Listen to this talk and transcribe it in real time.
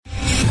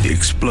The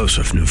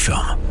explosive new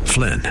film,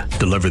 Flynn,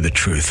 deliver the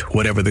truth,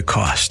 whatever the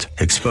cost,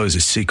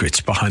 exposes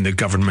secrets behind the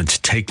government's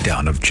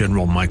takedown of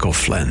General Michael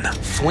Flynn.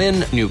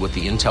 Flynn knew what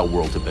the intel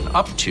world had been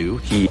up to.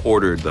 He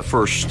ordered the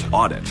first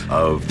audit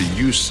of the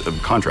use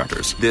of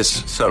contractors.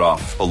 This set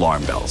off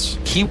alarm bells.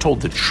 He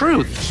told the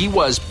truth. He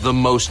was the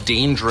most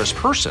dangerous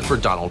person for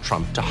Donald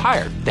Trump to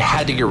hire. They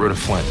had to get rid of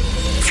Flynn.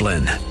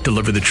 Flynn,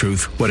 deliver the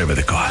truth, whatever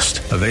the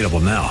cost. Available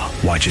now.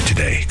 Watch it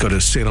today. Go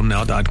to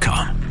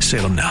salemnow.com.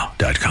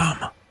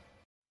 salemnow.com.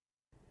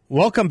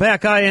 Welcome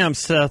back. I am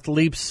Seth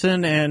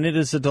Leibson, and it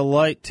is a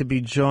delight to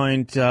be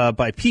joined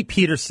by Pete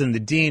Peterson, the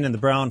Dean and the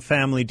Brown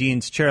Family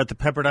Dean's Chair at the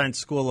Pepperdine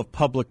School of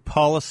Public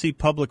Policy,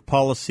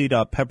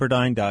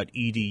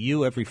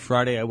 publicpolicy.pepperdine.edu. Every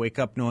Friday I wake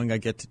up knowing I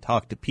get to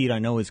talk to Pete. I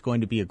know it's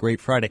going to be a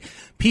great Friday.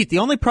 Pete, the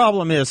only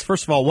problem is,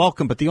 first of all,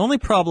 welcome, but the only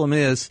problem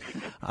is,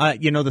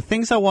 the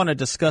things I want to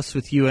discuss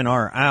with you in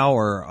our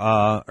hour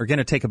are going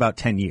to take about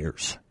 10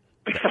 years.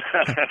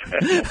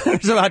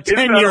 There's about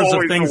 10 years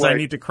of things I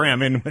need to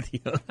cram in with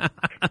you.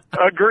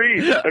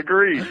 Agreed.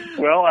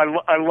 Well,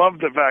 I love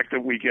the fact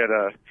that we get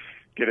a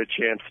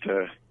chance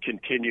to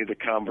continue the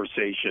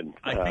conversation.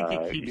 I think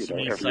it keeps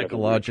me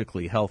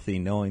psychologically healthy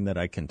knowing that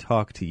I can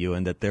talk to you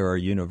and that there are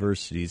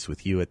universities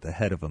with you at the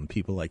head of them,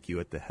 people like you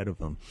at the head of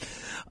them.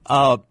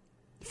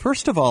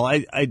 First of all, I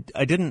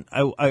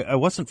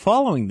wasn't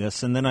following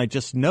this, and then I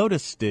just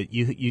noticed it.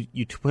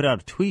 You put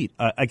out a tweet.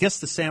 I guess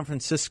the San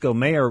Francisco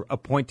mayor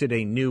appointed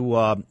a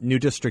new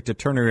district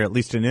attorney, or at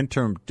least an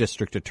interim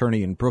district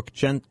attorney, in Brooke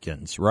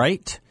Jenkins,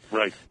 right?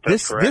 Right.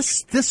 That's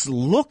correct. This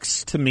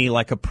looks to me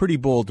like a pretty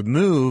bold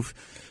move,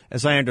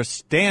 as I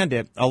understand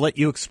it. I'll let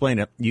you explain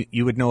it.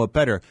 You would know it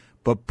better.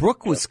 But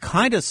Brooke was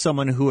kind of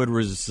someone who had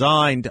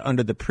resigned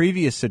under the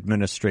previous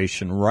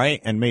administration, right,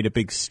 and made a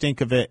big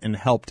stink of it and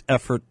helped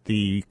effort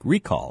the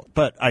recall.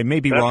 But I may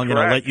be wrong, and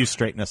I'll let you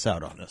straighten us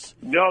out on this.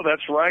 No,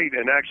 that's right.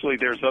 And actually,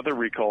 there's other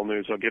recall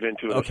news I'll get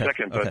into in a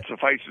second. But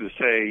suffice it to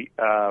say,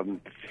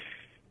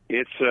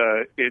 it's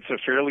a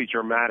fairly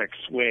dramatic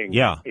swing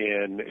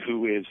in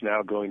who is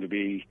now going to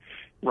be,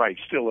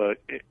 still an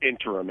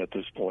interim at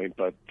this point,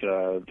 but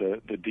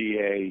the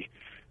DA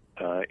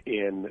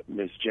in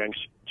Ms.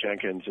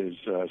 Jenkins is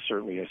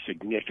certainly a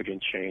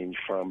significant change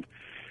from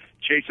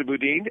Chesa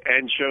Boudin,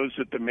 and shows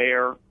that the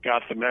mayor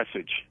got the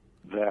message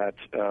that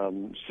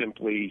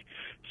simply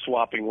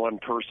swapping one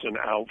person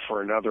out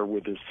for another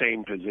with the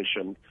same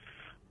position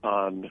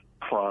on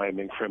crime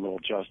and criminal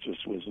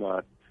justice was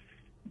not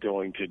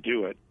going to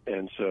do it.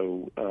 And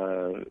so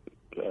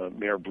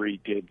Mayor Breed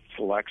did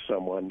select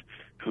someone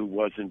who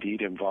was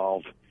indeed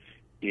involved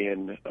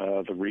in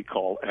the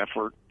recall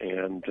effort,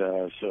 and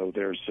so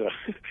there's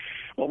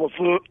almost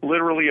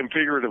literally and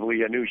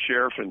figuratively a new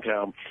sheriff in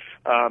town.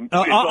 On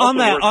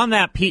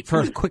that, Pete,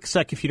 for a quick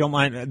sec, if you don't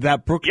mind,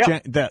 that Brooke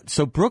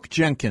Brooke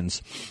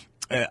Jenkins,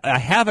 I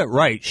have it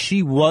right.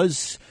 She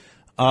was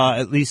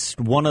at least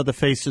one of the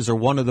faces or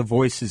one of the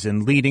voices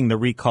in leading the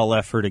recall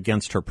effort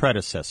against her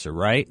predecessor,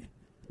 right?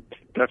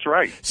 That's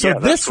right. So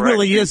this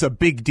really is a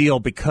big deal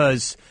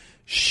because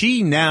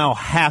she now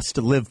has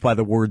to live by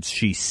the words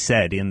she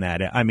said in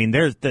that. I mean,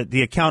 there's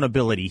the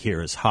accountability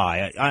here is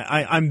high.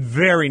 I'm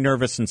very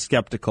nervous and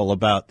skeptical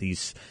about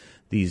these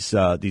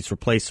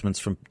replacements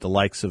from the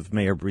likes of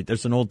Mayor Breed.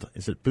 There's an old,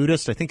 is it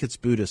Buddhist? I think it's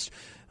Buddhist,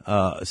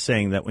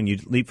 saying that when you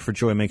leap for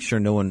joy, make sure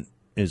no one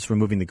is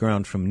removing the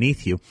ground from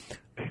beneath you.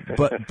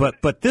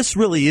 But this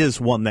really is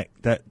one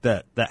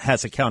that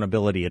has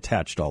accountability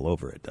attached all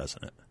over it,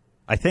 doesn't it?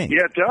 I think.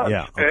 Yeah, it does.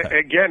 Yeah, okay.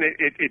 Again,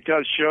 it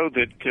does show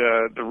that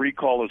the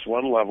recall is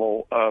one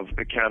level of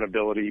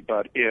accountability,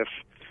 but if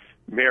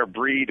Mayor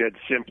Breed had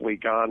simply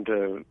gone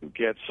to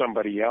get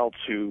somebody else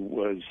who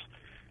was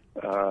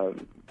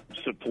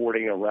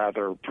supporting a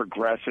rather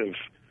progressive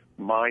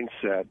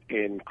mindset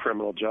in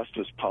criminal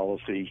justice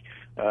policy,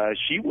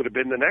 she would have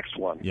been the next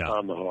one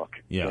on the hook.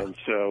 Yeah. And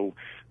so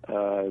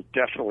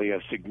definitely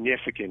a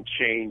significant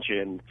change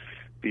in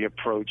the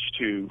approach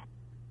to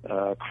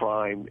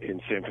crime in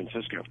San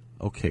Francisco.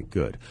 Okay,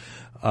 good.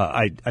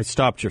 I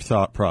stopped your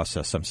thought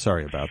process. I'm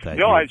sorry about that.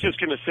 No, I was just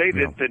going to say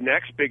that the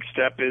next big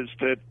step is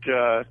that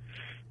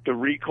the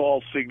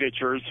recall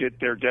signatures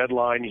hit their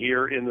deadline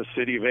here in the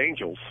City of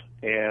Angels.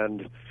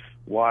 And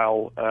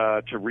while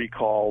to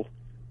recall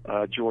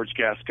George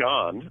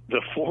Gascon,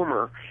 the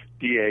former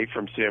DA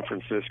from San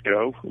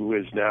Francisco, who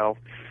is now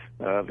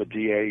the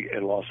DA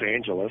in Los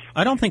Angeles.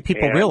 I don't think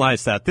people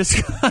realize that.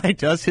 This guy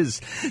does his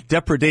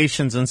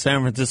depredations in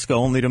San Francisco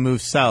only to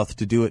move south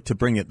to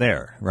bring it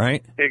there,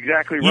 right?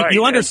 Exactly right.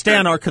 You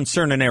understand our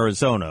concern in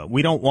Arizona.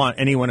 We don't want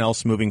anyone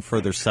else moving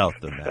further south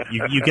than that.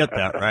 You get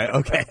that, right?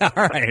 Okay. All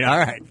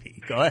right.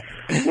 Go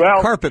ahead.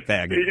 Well,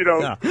 carpetbagger.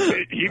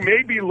 He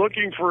may be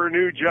looking for a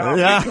new job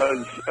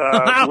because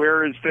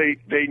whereas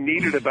they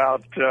needed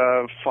about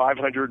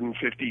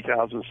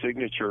 550,000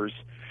 signatures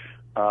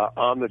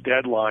on the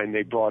deadline,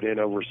 they brought in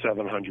over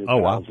 700,000. Oh,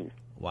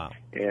 wow.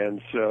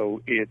 And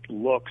so it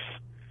looks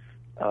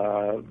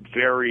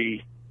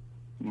very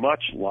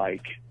much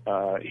like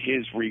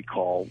his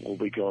recall will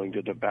be going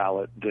to the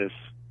ballot this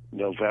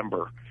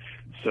November.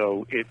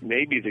 So it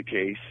may be the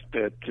case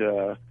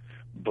that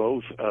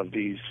both of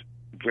these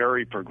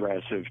very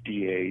progressive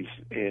DAs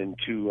in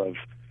two of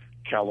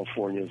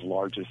California's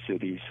largest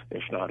cities,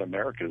 if not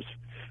America's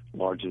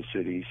largest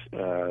cities,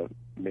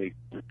 may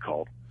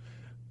recall.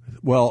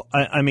 Well,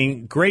 I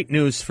mean, great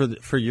news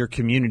for your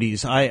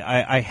communities.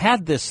 I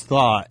had this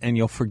thought, and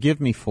you'll forgive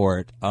me for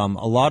it. A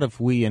lot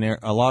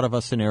of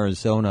us in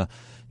Arizona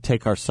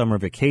take our summer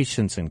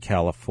vacations in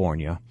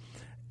California,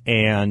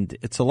 and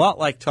it's a lot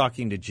like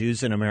talking to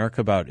Jews in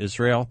America about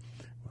Israel.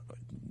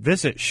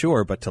 Visit,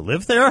 sure, but to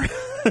live there,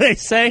 they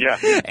say.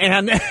 Yeah.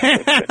 And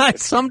I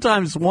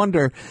sometimes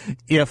wonder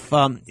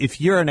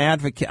if you're an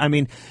advocate. I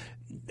mean,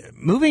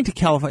 moving to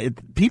California,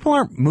 people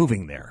aren't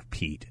moving there,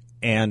 Pete,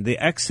 and the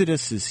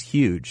exodus is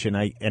huge. And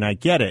I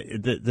get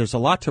it. There's a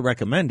lot to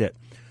recommend it,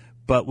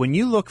 but when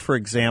you look, for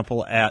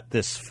example, at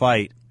this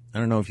fight, I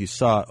don't know if you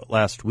saw it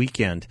last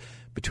weekend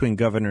between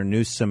Governor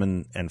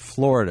Newsom and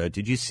Florida.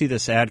 Did you see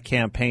this ad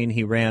campaign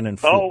he ran in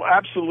Florida? Oh,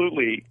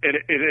 absolutely.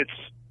 It's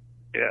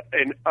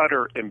an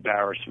utter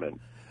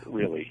embarrassment,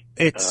 really.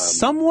 It's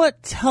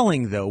somewhat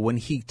telling, though, when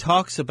he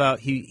talks about,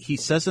 he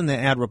says in the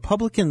ad,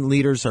 Republican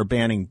leaders are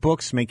banning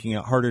books, making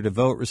it harder to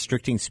vote,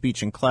 restricting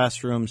speech in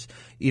classrooms,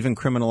 even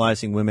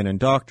criminalizing women and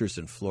doctors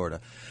in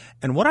Florida.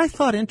 And what I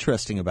thought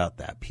interesting about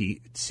that,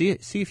 Pete, see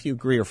if you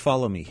agree or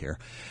follow me here.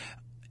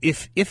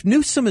 If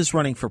Newsom is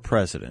running for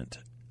president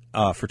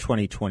for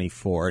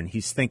 2024, and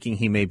he's thinking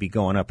he may be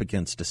going up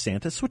against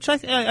DeSantis, which I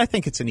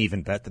think it's an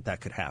even bet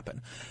that could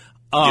happen.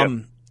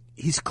 Yep.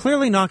 He's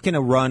clearly not going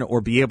to run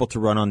or be able to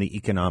run on the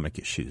economic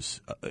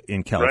issues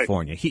in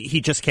California. Right.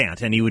 He just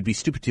can't, and he would be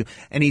stupid to.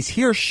 And he's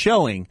here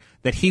showing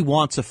that he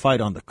wants a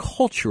fight on the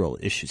cultural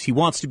issues. He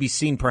wants to be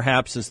seen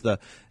perhaps as the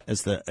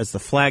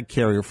flag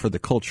carrier for the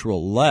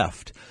cultural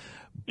left.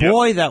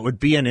 Boy, yep. That would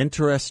be an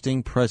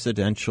interesting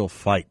presidential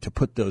fight to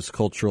put those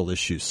cultural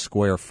issues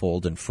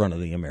square-fold in front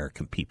of the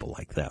American people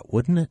like that,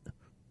 wouldn't it?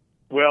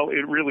 Well,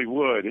 it really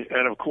would.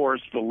 And, of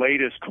course, the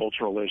latest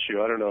cultural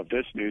issue, I don't know if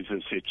this news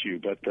has hit you,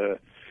 but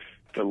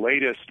the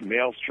latest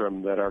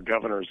maelstrom that our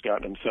governor's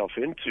gotten himself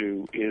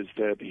into is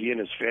that he and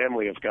his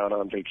family have gone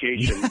on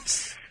vacation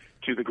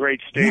to the great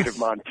state of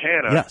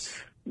Montana,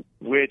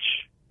 which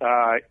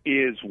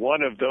is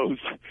one of those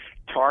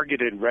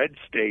targeted red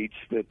states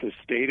that the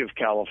state of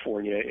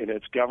California and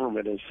its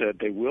government has said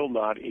they will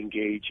not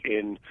engage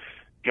in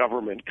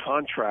government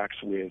contracts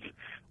with.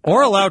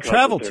 Or allow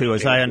travel to,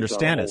 as I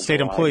understand it. State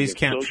employees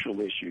can't.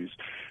 Social issues.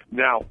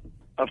 Now,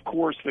 of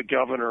course, the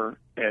governor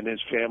and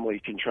his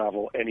family can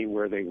travel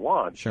anywhere they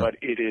want, sure. But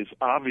it is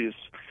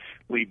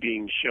obviously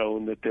being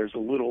shown that there's a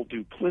little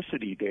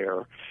duplicity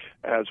there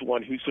as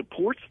one who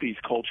supports these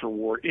culture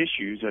war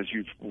issues, as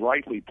you've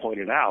rightly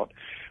pointed out.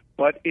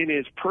 But in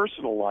his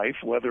personal life,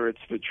 whether it's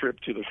the trip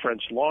to the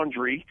French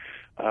Laundry,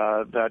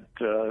 that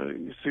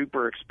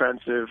super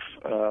expensive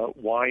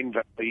Wine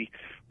Valley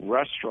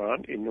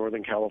restaurant in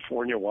Northern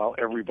California while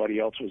everybody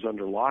else was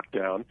under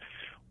lockdown,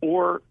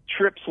 or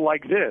trips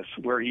like this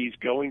where he's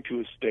going to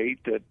a state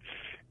that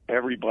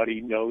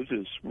everybody knows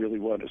is really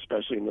one,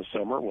 especially in the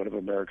summer, one of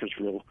America's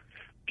real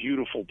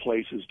beautiful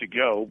places to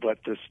go. But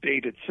the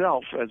state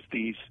itself has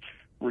these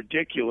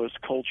ridiculous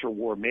culture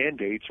war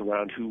mandates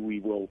around who we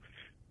will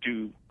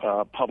do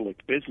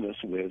public business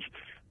with.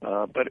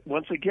 But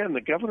once again, the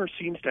governor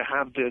seems to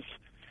have this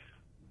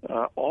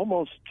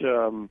almost,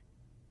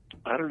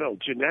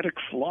 genetic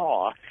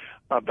flaw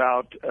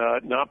about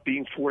not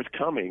being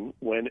forthcoming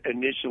when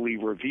initially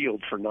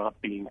revealed for not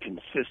being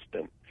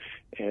consistent.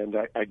 And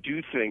I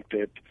do think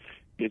that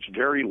it's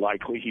very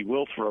likely he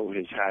will throw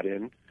his hat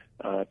in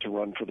to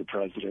run for the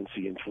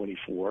presidency in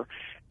 24.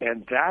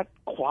 And that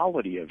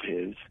quality of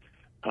his,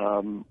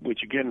 which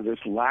again, this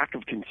lack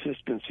of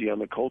consistency on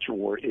the culture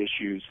war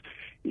issues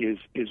is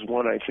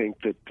one I think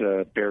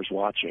that bears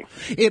watching.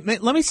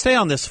 Let me stay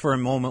on this for a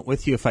moment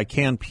with you if I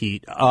can,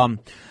 Pete.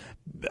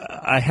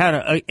 I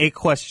had a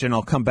question.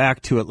 I'll come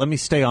back to it. Let me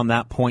stay on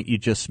that point you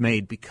just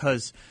made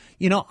because,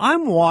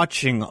 I'm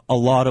watching a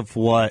lot of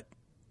what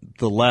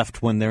the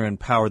left, when they're in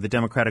power, the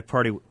Democratic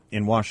Party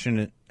in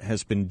Washington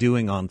has been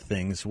doing on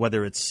things,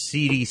 whether it's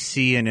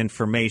CDC and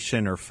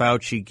information or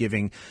Fauci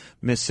giving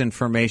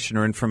misinformation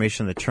or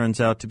information that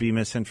turns out to be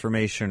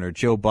misinformation or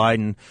Joe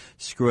Biden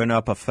screwing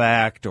up a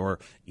fact or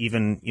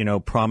even,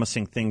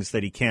 promising things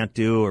that he can't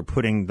do or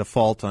putting the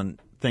fault on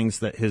things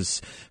that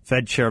his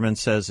Fed chairman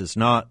says is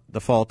not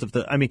the fault of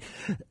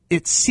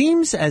it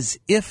seems as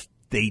if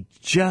they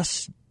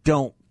just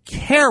don't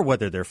care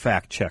whether they're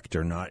fact-checked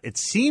or not. It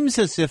seems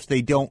as if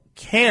they don't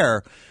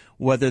care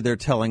whether they're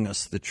telling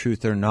us the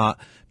truth or not,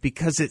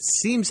 because it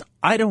seems,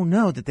 I don't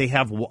know, that they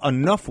have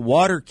enough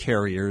water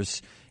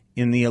carriers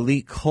in the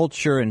elite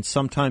culture and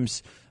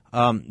sometimes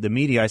the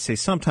media. I say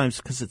sometimes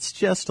because it's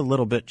just a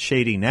little bit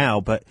shady now,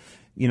 but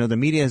the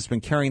media has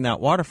been carrying that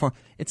water for them.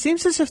 It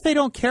seems as if they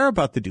don't care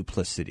about the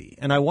duplicity,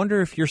 and I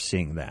wonder if you're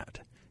seeing that.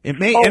 It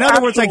may, in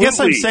other words, I guess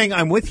I'm saying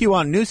I'm with you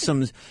on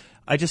Newsom's.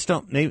 I just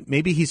don't.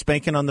 Maybe he's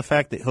banking on the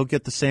fact that he'll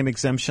get the same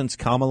exemptions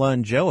Kamala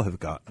and Joe have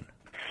gotten.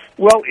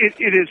 Well,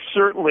 it is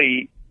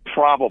certainly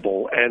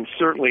probable, and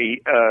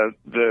certainly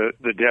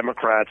the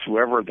Democrats,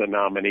 whoever the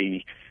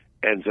nominee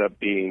ends up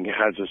being,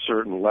 has a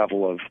certain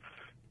level of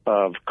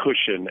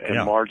cushion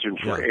and margin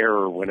for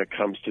error when it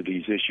comes to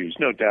these issues.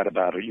 No doubt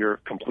about it. You're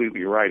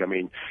completely right. I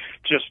mean,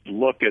 just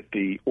look at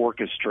the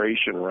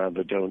orchestration around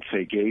the Don't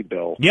Say Gay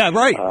bill. Yeah,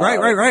 right.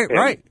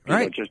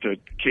 Just a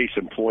case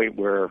in point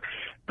where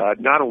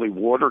not only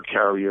water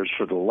carriers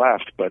for the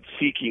left, but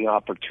seeking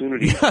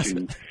opportunities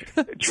to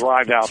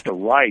drive out the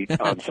right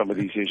on some of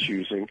these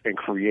issues and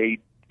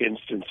create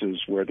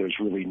instances where there's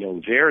really no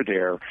there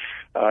there.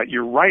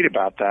 You're right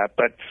about that.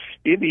 But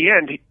in the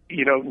end,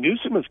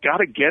 Newsom has got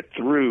to get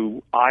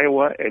through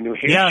Iowa and New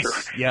Hampshire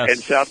and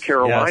South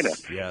Carolina.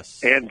 Yes.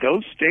 And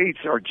those states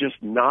are just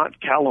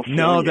not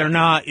California. No, they're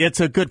not.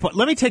 It's a good point.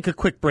 Let me take a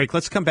quick break.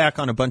 Let's come back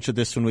on a bunch of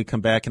this when we come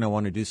back, and I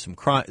want to do some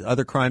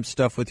other crime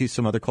stuff with you,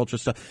 some other culture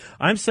stuff.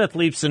 I'm Seth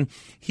Leibson.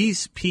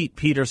 He's Pete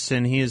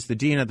Peterson. He is the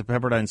dean at the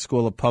Pepperdine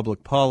School of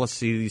Public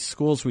Policy. These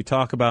schools we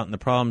talk about and the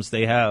problems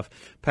they have,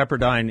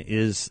 Pepperdine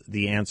is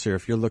the answer.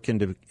 If you're looking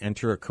to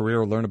enter a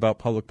career or learn about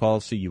public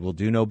policy, you will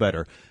do no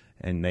better.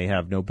 And they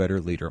have no better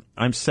leader.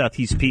 I'm Seth.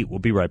 He's Pete. We'll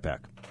be right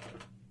back.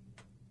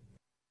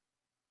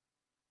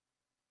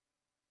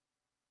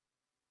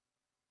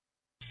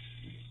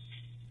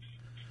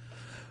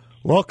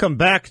 Welcome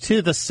back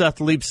to the Seth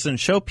Leibson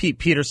Show. Pete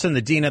Peterson,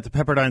 the dean at the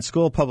Pepperdine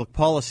School of Public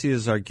Policy,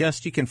 is our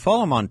guest. You can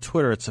follow him on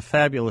Twitter. It's a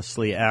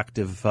fabulously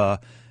active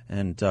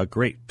and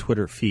great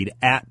Twitter feed,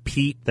 at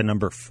Pete, the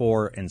number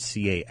 4 and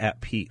CA,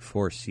 at Pete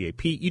 4CA.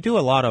 Pete, you do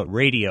a lot of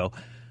radio.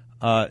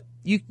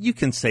 You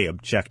can say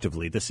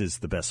objectively this is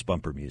the best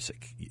bumper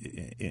music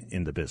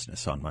in the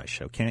business on my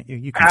show, can't you?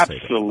 You can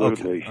absolutely.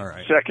 Say that. Okay. All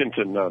right. Second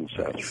to none,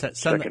 Seth.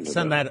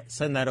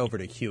 Send that over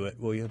to Hewitt,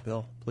 will you,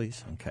 Bill,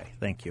 please? Okay,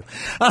 thank you.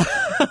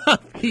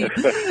 Pete,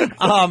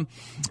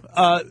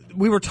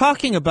 we were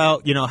talking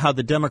about how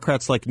the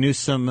Democrats like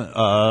Newsom,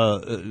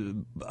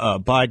 Biden,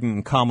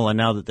 and Kamala,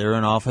 now that they're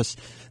in office,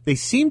 they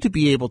seem to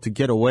be able to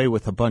get away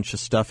with a bunch of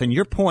stuff. And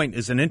your point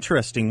is an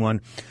interesting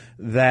one.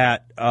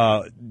 That,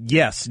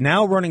 yes,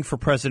 now running for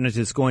president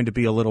is going to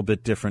be a little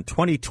bit different.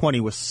 2020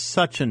 was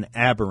such an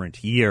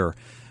aberrant year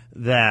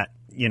that,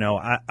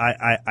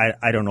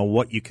 I don't know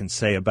what you can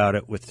say about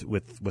it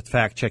with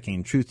fact-checking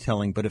and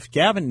truth-telling. But if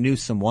Gavin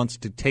Newsom wants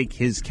to take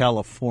his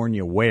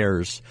California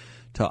wares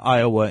to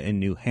Iowa and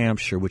New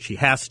Hampshire, which he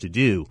has to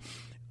do,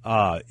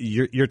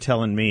 you're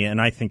telling me,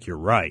 and I think you're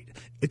right,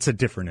 it's a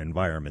different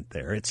environment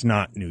there. It's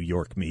not New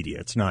York media.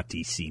 It's not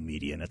D.C.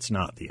 media, and it's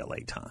not the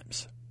L.A.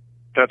 Times.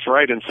 That's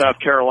right, in South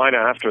Carolina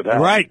after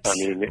that. Right. I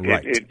mean,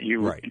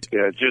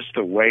 just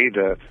the way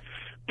the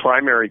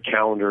primary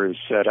calendar is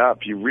set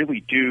up, you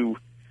really do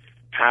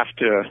have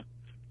to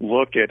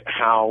look at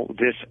how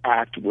this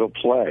act will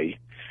play.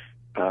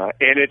 And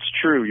it's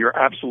true, you're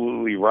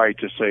absolutely right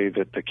to say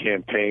that the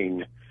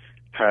campaign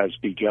has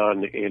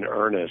begun in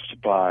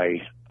earnest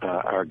by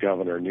our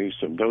Governor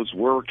Newsom. Those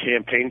were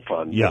campaign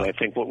funds. Yeah. And I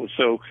think what was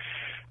so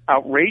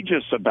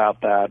outrageous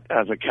about that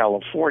as a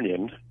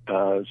Californian,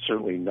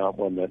 certainly not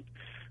one that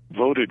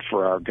voted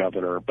for our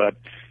governor, but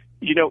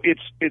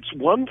it's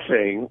one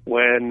thing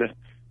when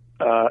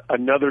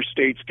another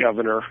state's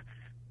governor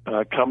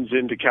comes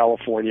into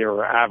California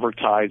or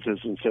advertises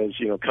and says,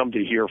 come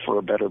to here for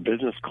a better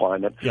business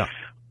climate. Yeah.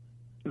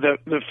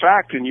 The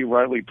fact, and you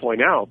rightly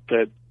point out,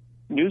 that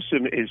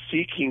Newsom is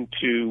seeking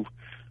to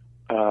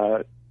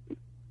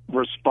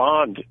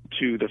respond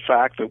to the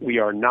fact that we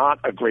are not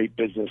a great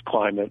business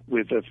climate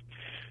with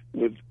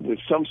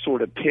some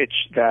sort of pitch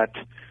that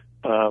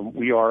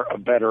we are a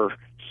better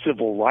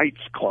civil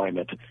rights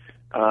climate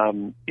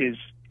is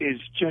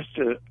just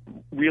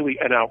really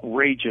an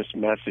outrageous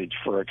message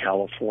for a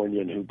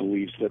Californian who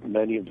believes that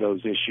many of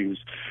those issues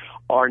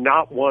are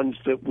not ones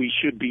that we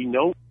should be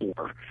known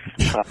for.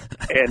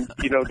 And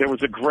there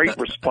was a great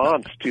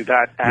response to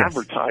that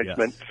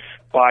advertisement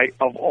by,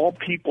 of all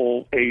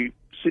people, a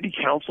city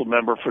council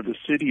member for the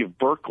city of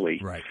Berkeley,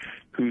 right,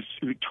 who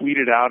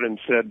tweeted out and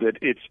said that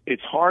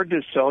it's hard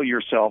to sell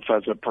yourself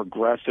as a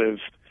progressive,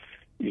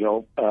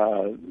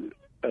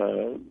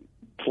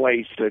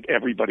 place that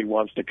everybody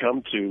wants to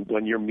come to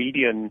when your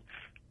median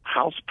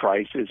house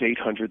price is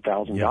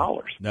 $800,000. Yeah,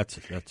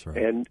 that's right.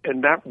 And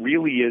that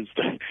really is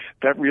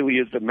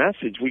the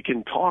message. We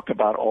can talk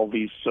about all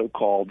these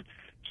so-called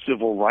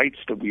civil rights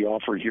that we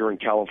offer here in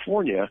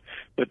California,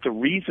 but the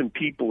reason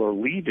people are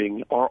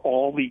leaving are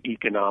all the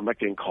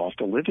economic and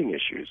cost of living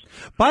issues.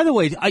 By the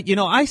way,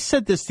 I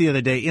said this the other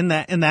day in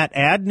that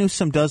ad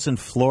Newsom does in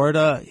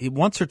Florida.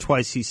 Once or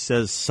twice he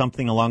says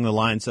something along the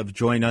lines of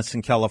 "Join us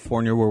in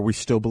California, where we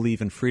still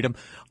believe in freedom."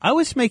 I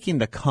was making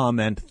the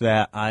comment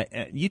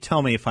that you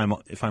tell me if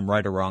I'm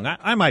right or wrong.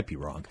 I might be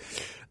wrong.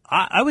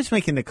 I was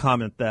making the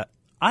comment that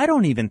I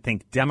don't even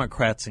think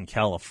Democrats in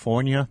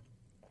California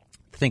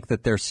think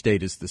that their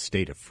state is the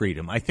state of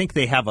freedom. I think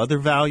they have other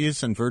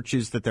values and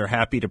virtues that they're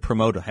happy to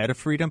promote ahead of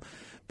freedom,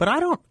 but I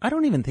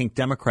don't even think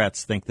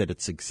Democrats think that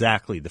it's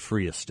exactly the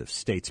freest of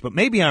states. But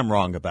maybe I'm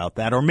wrong about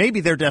that, or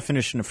maybe their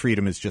definition of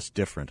freedom is just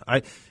different.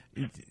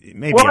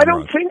 Maybe well, I'm I don't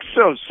wrong. think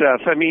so,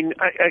 Seth. I mean,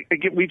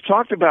 again, we've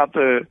talked about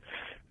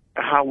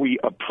how we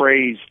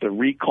appraise the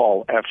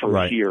recall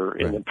effort here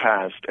in the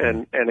past,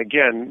 and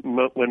again,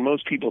 when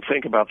most people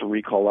think about the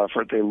recall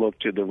effort, they look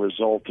to the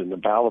result in the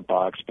ballot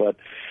box, but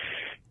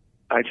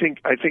I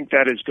think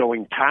that is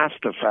going past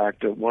the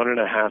fact that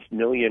 1.5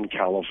 million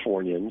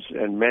Californians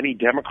and many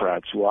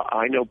Democrats, who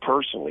I know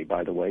personally,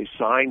 by the way,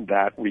 signed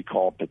that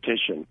recall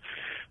petition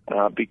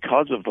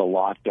because of the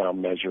lockdown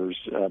measures,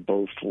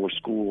 both for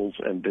schools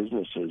and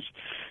businesses.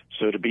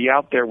 So to be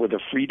out there with a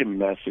freedom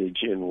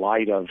message in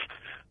light of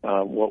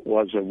what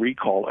was a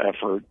recall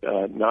effort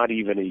not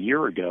even a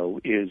year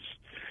ago is,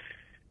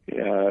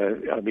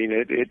 I mean,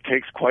 it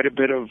takes quite a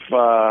bit of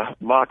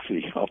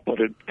moxie, I'll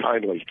put it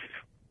kindly.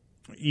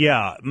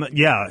 Yeah.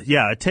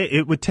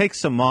 It would take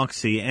some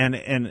moxie, and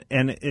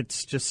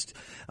it's just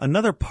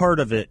another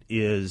part of it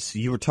is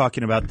you were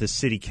talking about the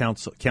city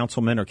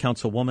councilman or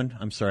councilwoman.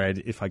 I'm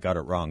sorry if I got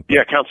it wrong.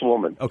 Yeah,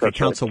 councilwoman. Okay, that's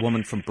councilwoman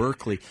right. From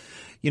Berkeley.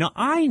 You know,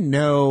 I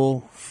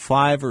know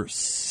 5 or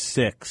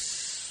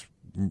 6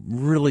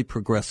 really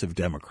progressive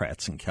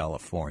Democrats in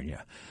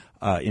California,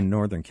 in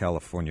Northern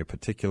California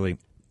particularly,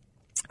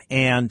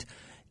 and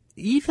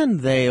even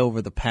they,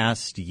 over the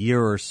past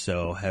year or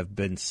so, have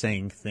been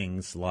saying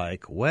things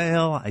like,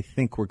 well, I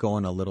think we're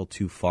going a little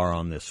too far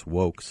on this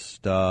woke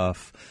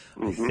stuff.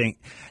 I think,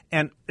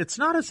 and it's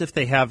not as if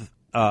they have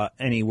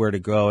anywhere to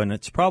go, and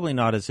it's probably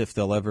not as if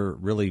they'll ever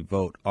really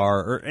vote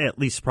or at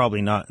least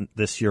probably not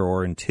this year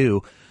or in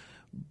 2.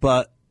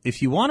 But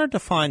if you wanted to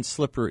find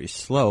slippery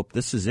slope,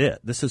 this is it.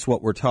 This is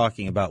what we're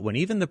talking about. When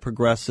even the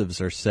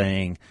progressives are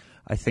saying,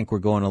 I think we're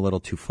going a little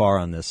too far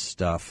on this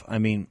stuff. I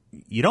mean,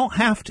 you don't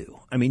have to.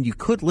 I mean, you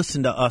could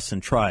listen to us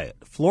and try it.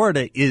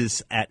 Florida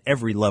is at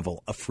every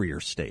level a freer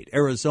state.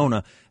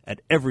 Arizona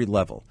at every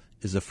level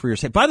is a freer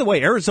state. By the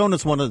way, Arizona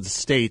is one of the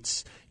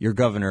states your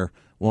governor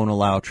won't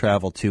allow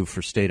travel to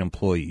for state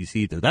employees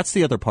either. That's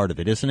the other part of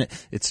it, isn't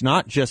it? It's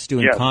not just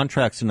doing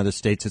contracts in other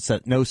states. It's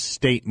that no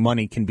state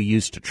money can be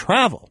used to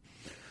travel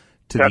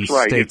to these states.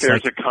 That's right. If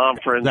there's a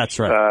conference that's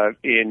right.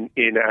 in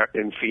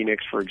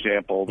Phoenix, for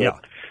example, that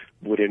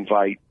would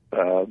invite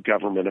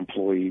government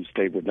employees,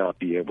 they would not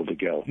be able to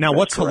go. Now,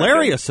 what's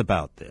hilarious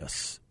about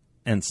this,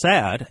 and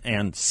sad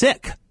and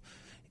sick,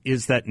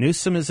 is that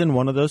Newsom is in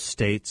one of those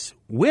states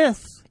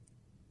with,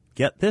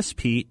 get this,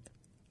 Pete,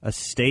 a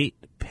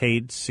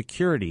state-paid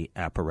security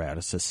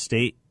apparatus, a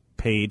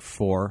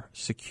state-paid-for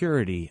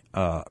security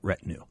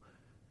retinue.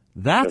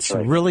 That's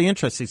right. Really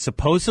interesting.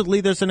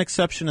 Supposedly there's an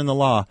exception in the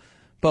law,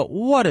 but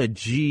I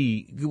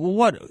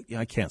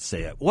can't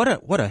say it.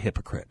 What a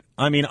hypocrite.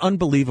 I mean,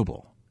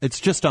 unbelievable. It's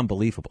just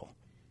unbelievable.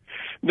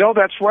 No,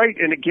 that's right.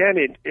 And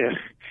again,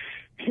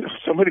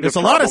 there's a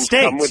lot of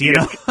states,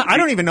 I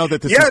don't even know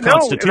that this is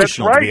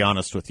constitutional, to be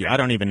honest with you. I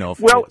don't even know if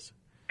it is.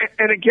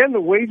 And again,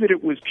 the way that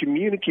it was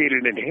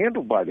communicated and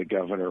handled by the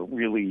governor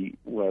really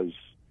was,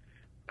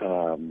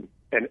 and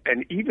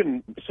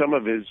even some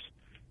of his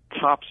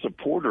top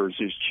supporters,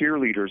 his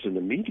cheerleaders in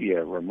the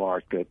media,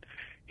 remarked that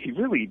he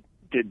really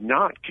did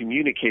not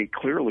communicate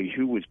clearly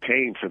who was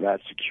paying for that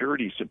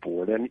security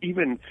support. And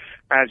even,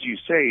 as you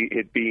say,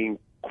 it being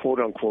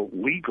quote-unquote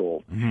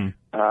legal,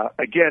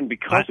 again,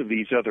 because of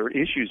these other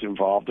issues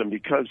involved and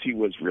because he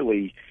was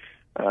really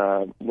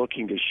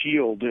looking to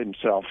shield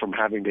himself from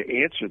having to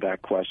answer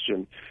that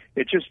question,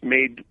 it just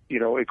made,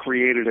 it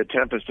created a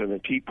tempest in a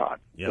teapot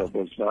that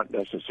was not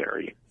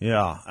necessary.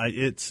 Yeah,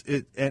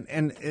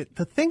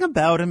 the thing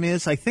about him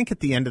is, I think at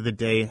the end of the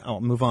day,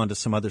 I'll move on to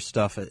some other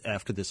stuff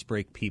after this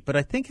break, Pete, but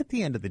I think at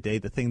the end of the day,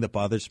 the thing that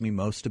bothers me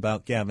most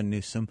about Gavin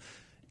Newsom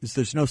is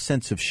there's no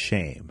sense of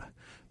shame.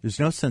 There's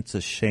no sense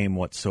of shame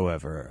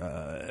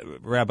whatsoever.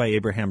 Rabbi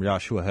Abraham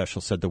Joshua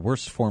Heschel said the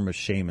worst form of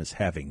shame is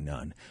having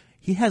none.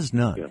 He has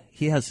none. Yeah.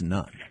 He has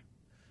none.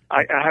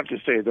 I have to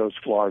say those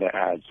Florida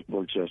ads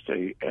were just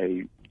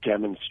a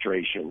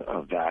demonstration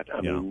of that.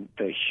 I mean,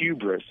 the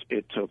hubris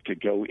it took to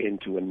go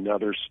into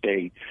another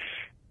state,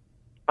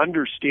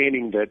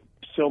 understanding that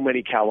so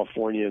many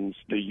Californians,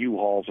 the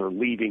U-Hauls, are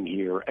leaving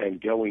here and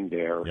going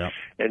there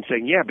and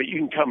saying, but you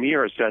can come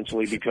here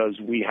essentially because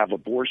we have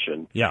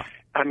abortion. Yeah.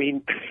 I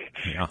mean,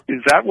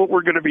 is that what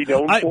we're going to be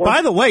known for?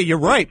 By the way, you're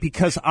right,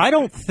 because I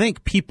don't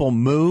think people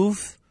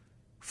move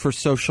for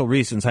social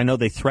reasons. I know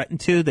they threaten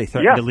to. They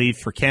threaten to leave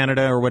for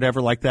Canada or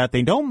whatever like that.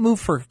 They don't move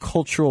for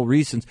cultural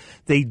reasons.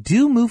 They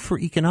do move for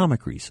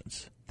economic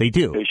reasons. They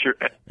do. They sure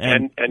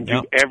and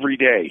do every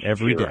day.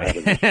 Every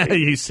day.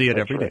 You see it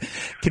every day.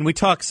 Can we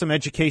talk some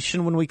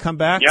education when we come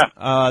back?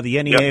 Yeah.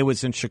 The NEA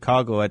was in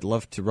Chicago. I'd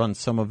love to run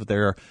some of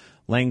their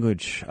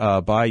language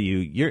by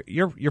you.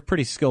 You're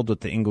pretty skilled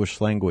with the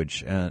English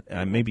language,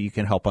 and maybe you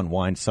can help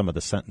unwind some of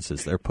the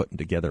sentences they're putting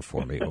together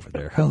for me over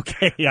there.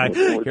 Okay,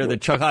 you're the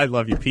Chuck. I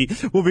love you,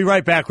 Pete. We'll be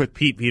right back with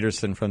Pete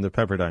Peterson from the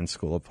Pepperdine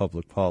School of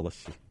Public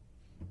Policy.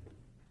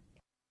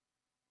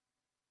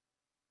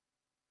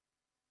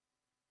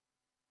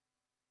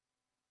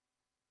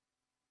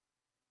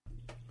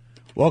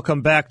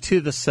 Welcome back to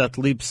the Seth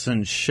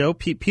Leibsohn Show.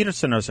 Pete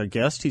Peterson is our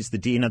guest. He's the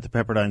dean at the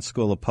Pepperdine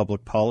School of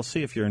Public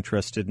Policy. If you're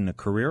interested in a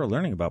career or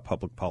learning about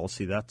public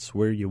policy, that's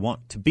where you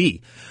want to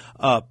be.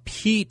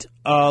 Pete,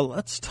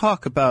 let's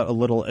talk about a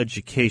little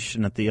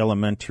education at the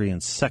elementary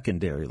and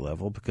secondary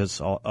level,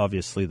 because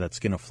obviously that's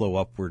going to flow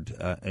upward,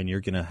 and you're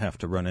going to have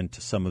to run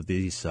into some of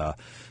these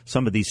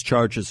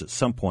charges at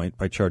some point.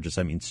 By charges,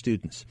 I mean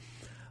students.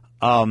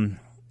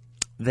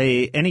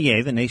 The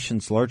NEA, the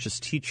nation's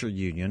largest teacher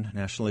union,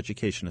 National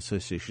Education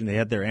Association, they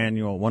had their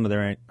one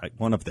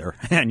of their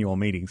annual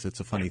meetings. It's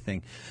a funny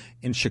thing,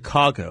 in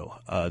Chicago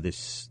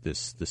this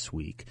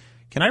week.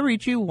 Can I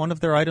read you one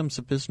of their items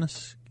of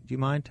business? Do you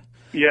mind?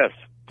 Yes.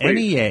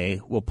 Please.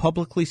 NEA will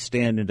publicly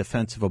stand in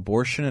defense of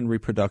abortion and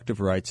reproductive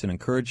rights and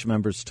encourage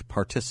members to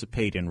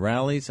participate in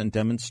rallies and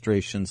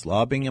demonstrations,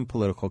 lobbying and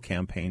political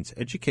campaigns,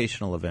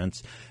 educational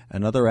events,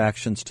 and other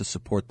actions to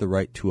support the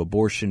right to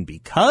abortion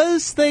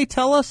because, they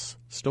tell us,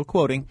 still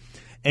quoting,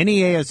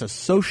 NEA is a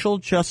social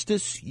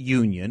justice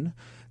union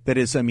that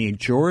is a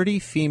majority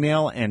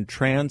female and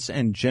trans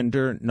and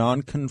gender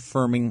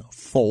non-conforming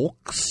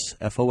folks,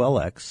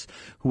 F-O-L-X,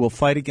 who will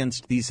fight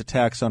against these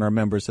attacks on our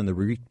members and the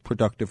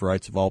reproductive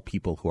rights of all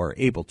people who are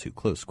able to,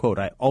 close quote.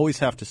 I always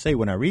have to say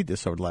when I read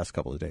this over the last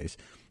couple of days,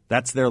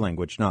 that's their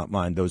language, not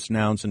mine. Those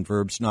nouns and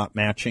verbs not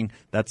matching,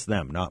 that's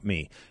them, not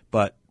me.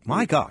 But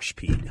my gosh,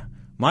 Pete,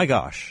 my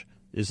gosh,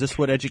 is this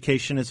what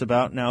education is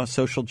about now,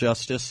 social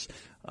justice?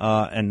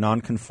 And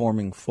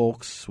non-conforming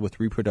folks with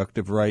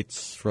reproductive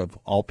rights for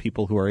all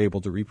people who are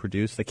able to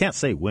reproduce. They can't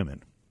say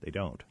women. They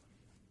don't.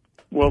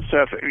 Well,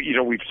 Seth,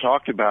 we've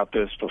talked about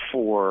this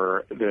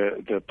before,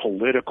 the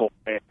political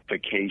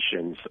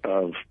ramifications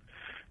of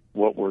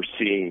what we're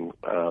seeing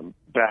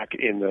back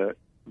in the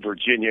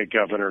Virginia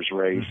governor's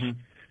race.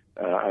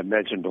 Mm-hmm. I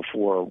mentioned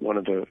before, one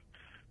of the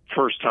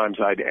first times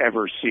I'd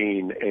ever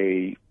seen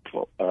a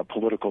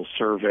political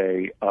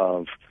survey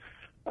of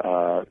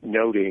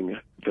noting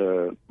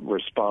the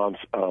response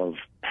of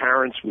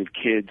parents with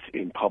kids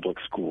in public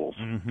schools.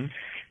 Mm-hmm.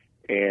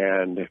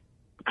 And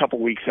a couple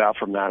weeks out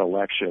from that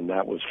election,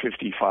 that was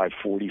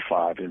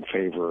 55-45 in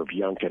favor of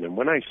Youngkin. And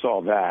when I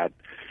saw that,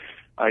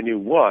 I knew,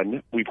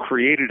 one, we've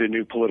created a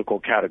new political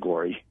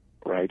category,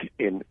 right?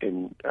 And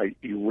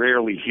you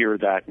rarely hear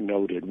that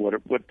noted.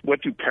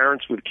 What do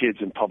parents with kids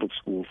in public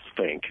schools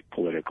think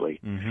politically?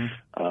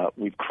 Mm-hmm.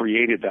 We've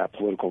created that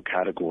political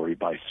category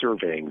by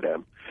surveying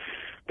them.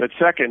 But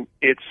second,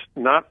 it's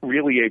not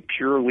really a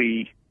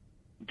purely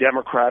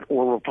Democrat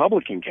or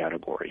Republican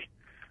category.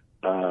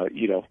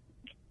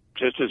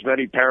 Just as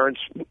many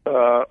parents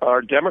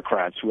are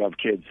Democrats who have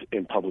kids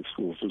in public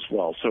schools as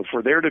well. So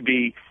for there to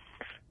be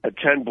a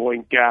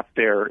 10-point gap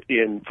there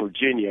in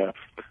Virginia,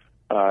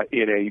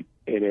 in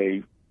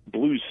a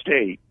blue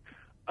state,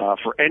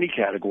 for any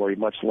category,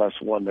 much less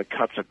one that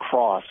cuts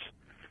across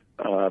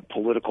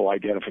political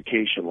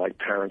identification like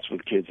parents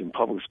with kids in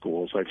public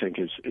schools, I think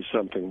is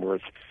something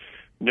worth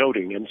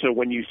noting. And so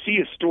when you see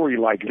a story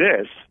like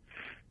this,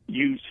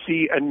 you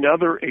see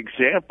another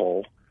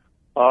example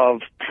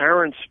of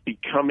parents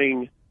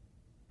becoming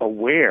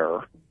aware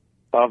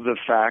of the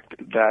fact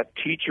that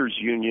teachers'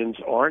 unions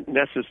aren't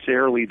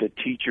necessarily the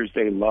teachers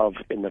they love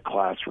in the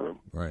classroom.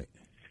 Right.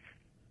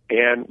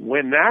 And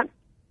when that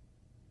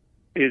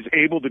is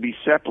able to be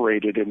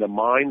separated in the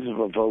minds of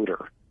a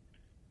voter,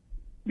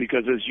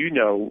 because as you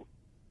know,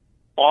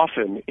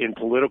 often in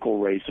political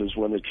races,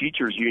 when the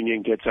teachers'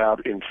 union gets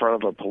out in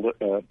front of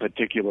a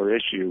particular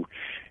issue,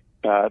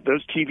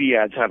 those TV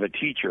ads have a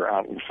teacher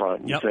out in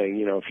front and saying,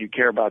 if you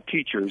care about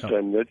teachers,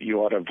 then that you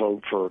ought to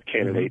vote for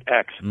candidate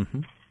X.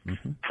 Mm-hmm.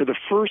 Mm-hmm. For the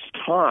first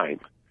time,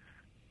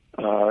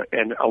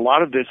 and a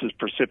lot of this is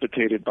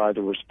precipitated by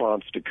the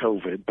response to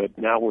COVID, but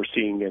now we're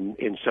seeing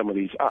in some of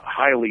these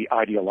highly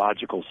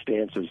ideological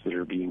stances that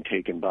are being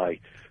taken by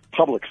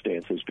public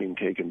stances being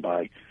taken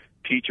by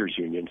teachers'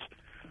 unions,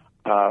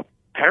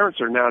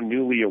 parents are now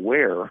newly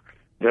aware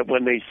that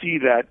when they see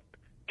that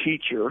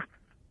teacher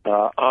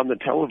on the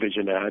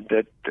television ad,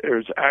 that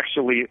there's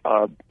actually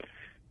a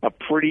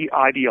pretty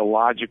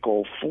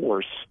ideological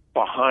force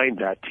behind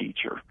that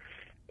teacher.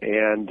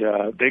 And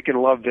they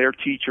can love their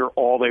teacher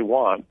all they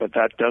want, but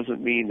that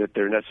doesn't mean that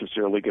they're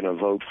necessarily going to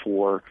vote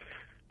for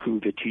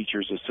who the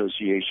Teachers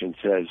Association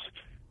says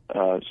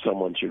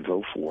someone should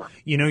vote for.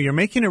 You're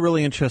making a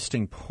really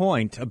interesting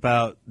point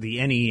about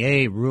the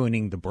NEA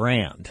ruining the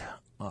brand.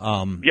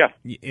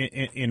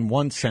 In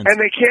one sense, and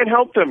they can't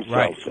help themselves.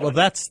 Right. Well,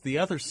 that's the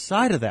other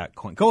side of that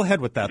coin. Go ahead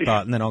with that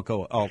thought, and then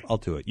I'll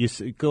do it.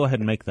 You go ahead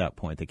and make that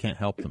point. They can't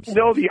help themselves.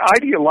 No, the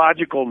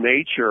ideological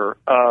nature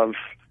of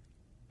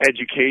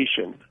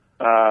education,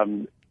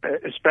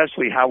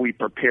 especially how we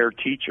prepare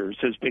teachers,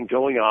 has been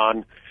going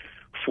on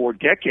for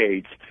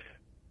decades.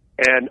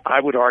 And I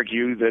would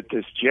argue that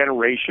this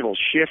generational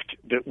shift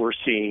that we're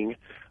seeing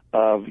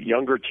of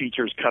younger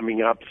teachers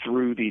coming up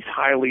through these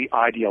highly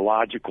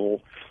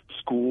ideological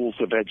schools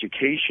of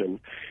education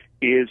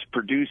is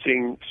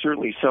producing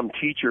certainly some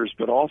teachers,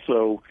 but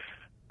also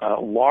a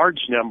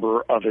large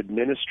number of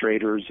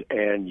administrators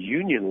and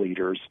union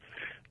leaders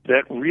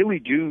that really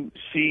do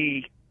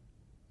see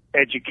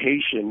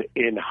education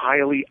in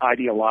highly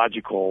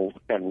ideological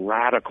and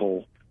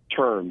radical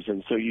terms.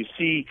 And so you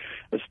see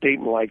a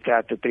statement like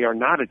that they are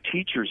not a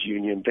teachers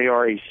union, they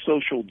are a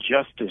social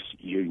justice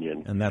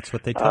union. And that's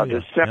what they tell you.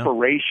 The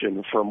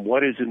separation from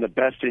what is in the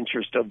best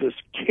interest of this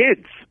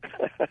kids.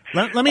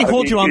 Let me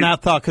hold you on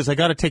that thought, because I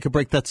got to take a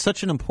break. That's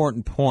such an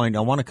important point. I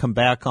want to come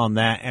back on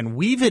that and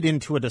weave it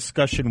into a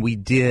discussion we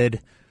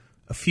did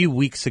a few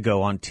weeks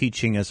ago on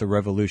teaching as a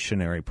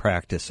revolutionary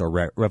practice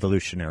or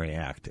revolutionary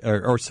act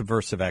or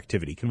subversive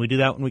activity. Can we do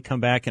that when we come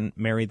back and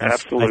marry this?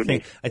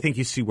 Absolutely. I think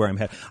you see where I'm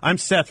headed. I'm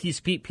Seth. He's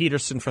Pete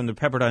Peterson from the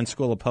Pepperdine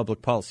School of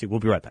Public Policy. We'll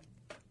be right back.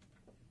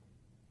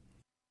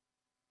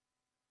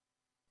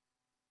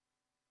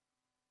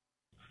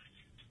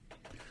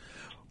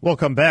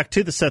 Welcome back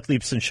to the Seth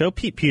Leibsohn Show.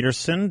 Pete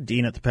Peterson,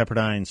 Dean at the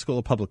Pepperdine School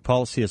of Public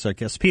Policy, is our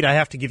guest. Pete, I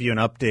have to give you an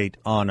update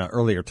on an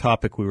earlier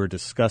topic we were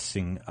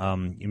discussing.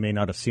 You may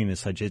not have seen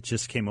this. It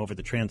just came over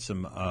the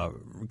transom.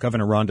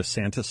 Governor Ron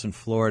DeSantis in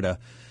Florida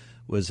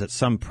was at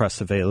some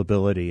press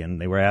availability, and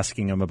they were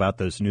asking him about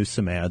those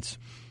Newsom ads.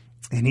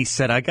 And he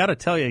said, I got to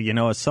tell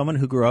you, as someone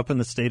who grew up in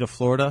the state of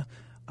Florida,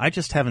 I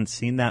just haven't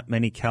seen that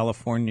many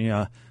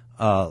California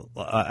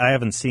I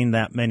haven't seen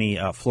that many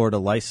Florida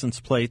license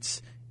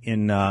plates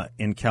in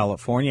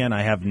California, and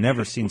I have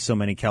never seen so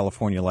many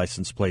California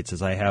license plates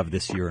as I have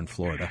this year in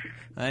Florida.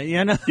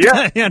 Yeah.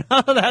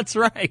 That's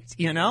right,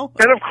 And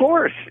of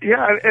course,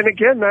 yeah, and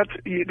again, that's,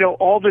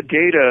 all the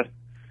data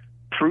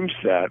proves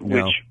that,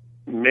 which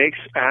makes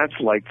ads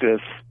like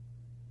this,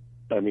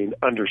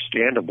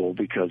 understandable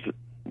because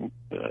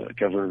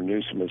Governor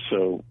Newsom is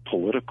so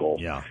political,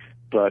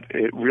 but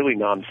it really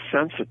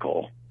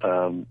nonsensical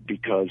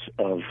because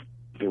of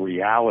the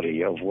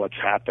reality of what's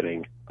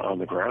happening on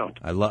the ground.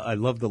 I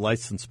love the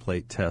license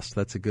plate test.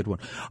 That's a good one.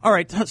 All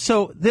right.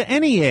 So the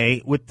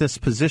NEA, with this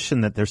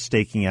position that they're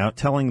staking out,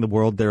 telling the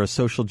world they're a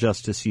social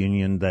justice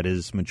union that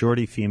is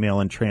majority female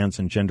and trans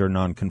and gender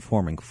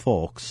nonconforming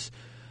folks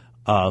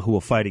who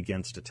will fight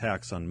against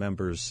attacks on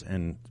members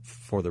and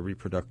for the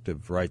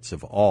reproductive rights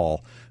of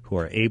all who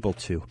are able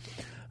to.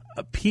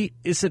 Pete,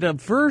 is it a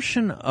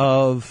version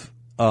of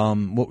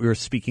what we were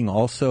speaking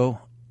also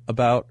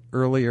about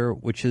earlier,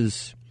 which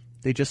is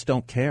they just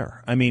don't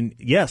care?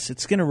 Yes,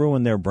 it's going to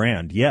ruin their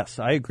brand. Yes,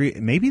 I agree.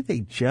 Maybe they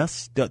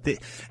just don't.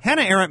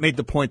 Hannah Arendt made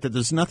the point that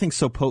there's nothing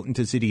so potent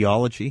as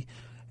ideology,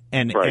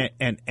 and right.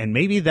 and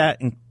maybe that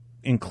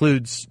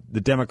includes the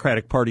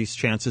Democratic Party's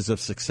chances of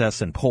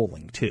success in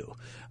polling too.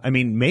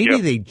 Maybe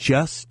they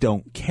just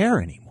don't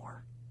care anymore.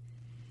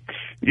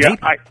 Yeah,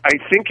 I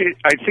think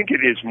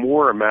it is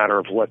more a matter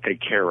of what they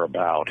care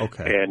about.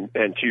 Okay.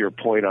 And to your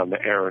point on the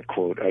Arendt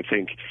quote, I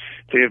think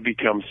they have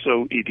become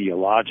so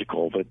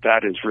ideological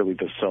that is really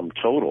the sum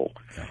total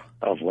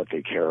of what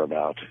they care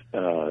about.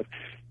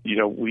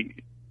 We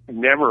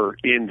never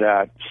in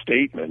that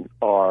statement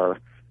are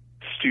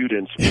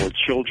students or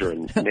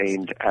children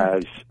named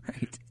as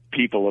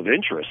people of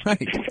interest.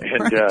 Right.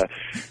 And,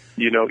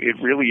 it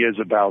really is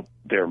about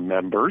their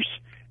members.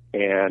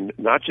 And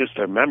not just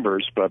their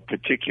members, but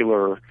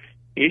particular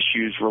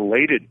issues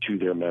related to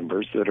their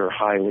members that are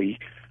highly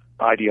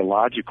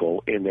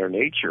ideological in their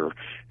nature.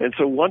 And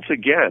so once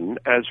again,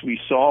 as we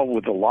saw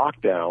with the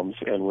lockdowns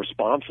and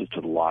responses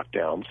to the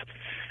lockdowns,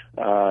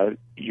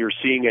 you're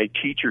seeing a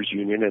teachers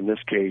union, in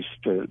this case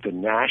the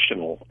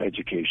National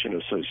Education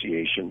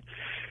Association,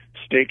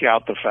 stake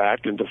out the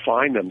fact and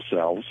define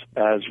themselves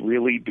as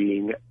really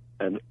being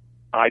an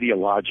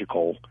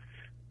ideological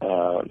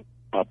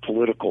a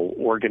political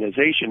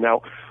organization.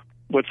 Now,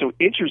 what's so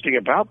interesting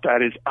about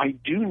that is I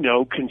do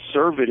know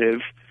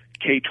conservative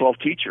K-12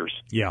 teachers.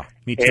 Yeah,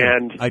 me too.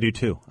 And I do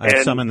too. I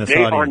have some in this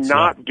they audience. Are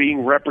not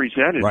being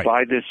represented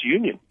by this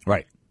union.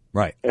 Right.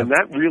 And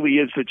that really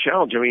is the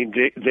challenge.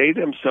 They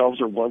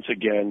themselves are once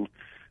again,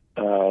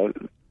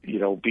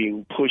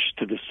 being pushed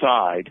to the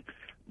side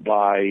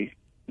by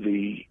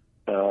the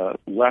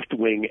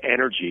left-wing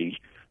energy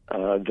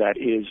that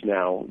is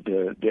now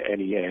the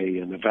NEA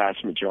and the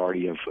vast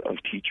majority of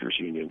teachers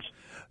unions.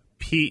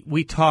 Pete,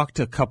 we talked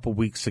a couple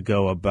weeks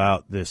ago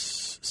about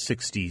this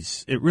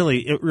 60s. It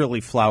really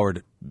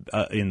flowered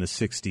in the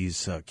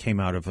 60s,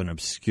 came out of an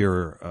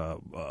obscure,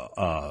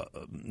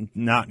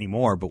 not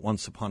anymore, but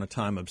once upon a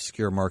time,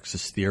 obscure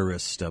Marxist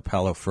theorist,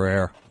 Paulo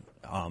Freire,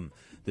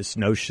 this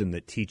notion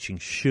that teaching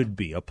should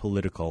be a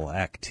political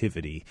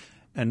activity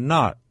and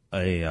not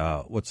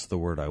what's the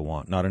word I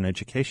want? Not an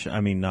education.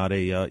 not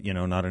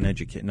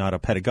a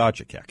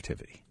pedagogic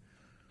activity.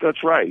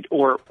 That's right.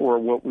 Or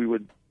what we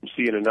would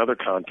see in another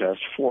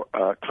context,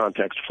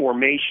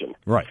 formation.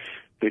 Right.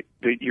 That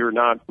you're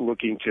not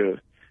looking to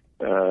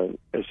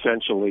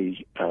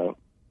essentially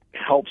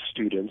help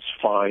students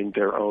find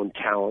their own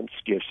talents,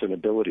 gifts, and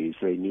abilities.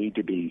 They need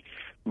to be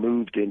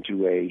moved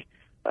into a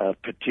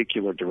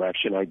particular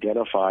direction,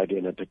 identified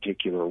in a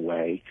particular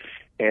way,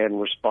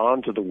 and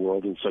respond to the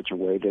world in such a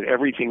way that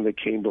everything that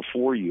came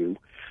before you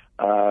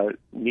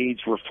needs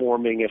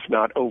reforming, if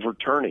not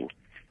overturning.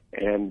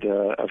 And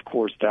of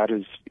course, that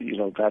is,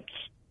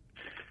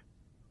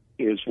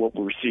 is what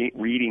we're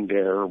reading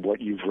there,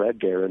 what you've read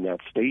there in that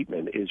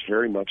statement, is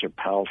very much a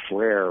Paul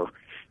Freire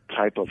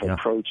type of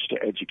approach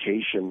to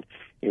education,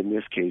 in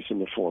this case in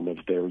the form of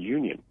their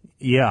union.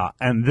 Yeah,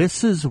 and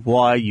this is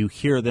why you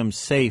hear them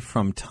say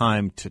from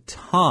time to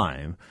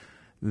time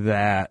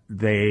that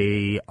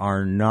they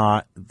are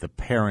not the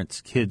parents'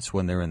 kids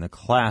when they're in the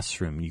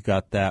classroom. You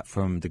got that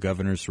from the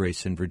governor's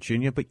race in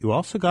Virginia, but you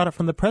also got it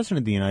from the President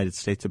of the United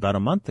States about a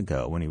month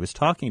ago when he was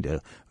talking to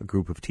a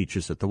group of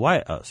teachers at the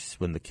White House.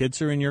 When the kids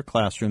are in your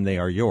classroom, they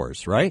are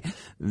yours, right?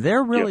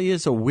 There really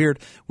is a weird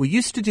 – we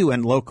used to do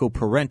en loco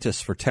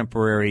parentis for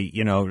temporary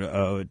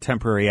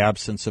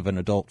absence of an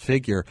adult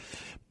figure.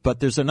 But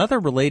there's another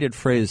related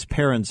phrase,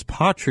 parens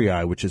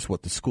patriae, which is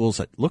what the schools,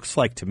 it looks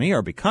like to me,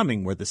 are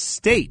becoming, where the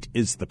state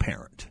is the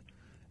parent.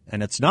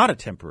 And it's not a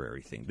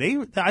temporary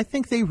thing. I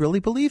think they really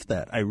believe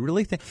that. I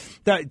really think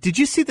that. Did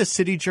you see the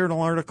City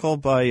Journal article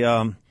by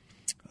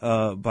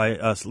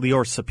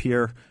Lior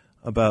Sapir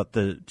about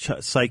the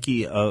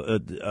psyche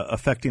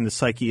affecting the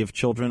psyche of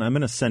children? I'm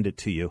going to send it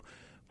to you.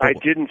 I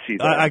didn't see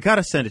that. I got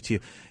to send it to you.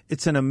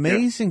 It's an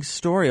amazing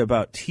story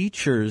about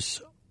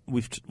teachers.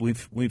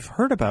 We've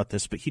heard about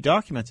this, but he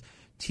documents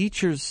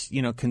teachers,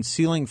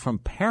 concealing from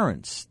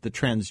parents the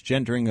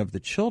transgendering of the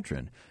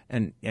children,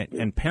 and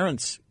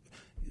parents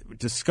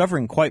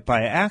discovering quite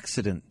by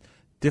accident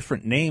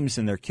different names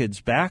in their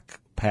kids'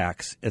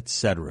 backpacks,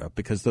 etc.,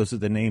 because those are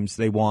the names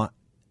they want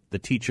the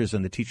teachers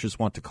and the teachers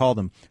want to call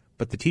them,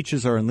 but the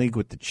teachers are in league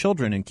with the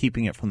children and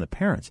keeping it from the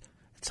parents.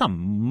 It's a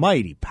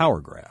mighty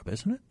power grab,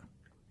 isn't it?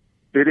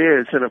 It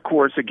is, and of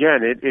course,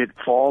 again, it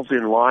falls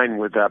in line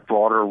with that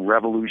broader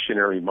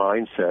revolutionary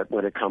mindset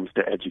when it comes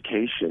to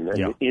education.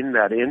 And in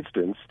that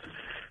instance,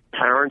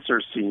 parents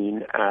are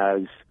seen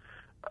as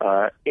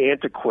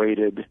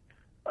antiquated,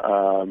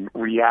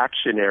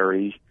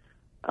 reactionary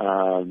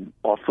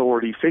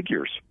authority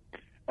figures,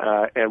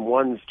 and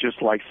ones just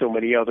like so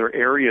many other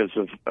areas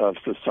of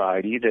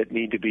society that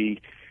need to be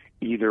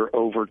either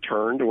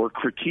overturned or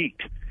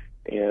critiqued.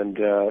 And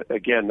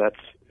again, that's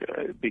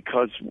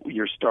because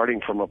you're starting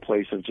from a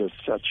place of just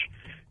such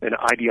an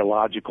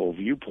ideological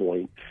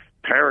viewpoint.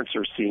 Parents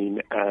are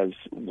seen as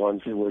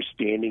ones who are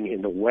standing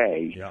in the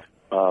way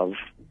of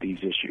these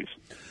issues.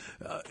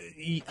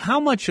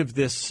 How much of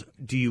this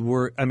do you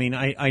worry? I mean,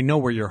 I know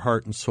where your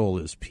heart and soul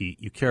is,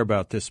 Pete. You care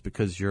about this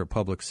because you're a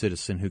public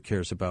citizen who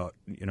cares about,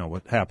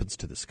 what happens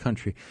to this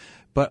country.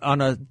 But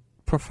on a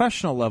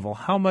professional level,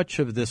 how much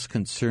of this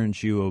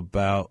concerns you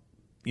about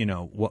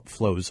what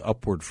flows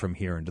upward from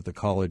here into the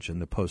college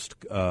and the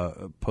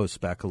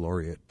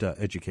post-baccalaureate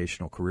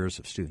educational careers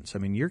of students? I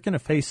mean, you're going to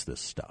face this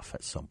stuff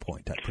at some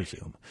point, I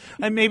presume.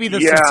 And maybe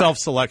there's some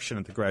self-selection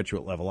at the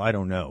graduate level. I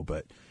don't know,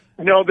 but...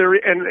 No, there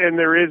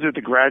is at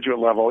the graduate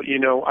level.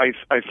 I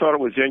thought it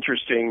was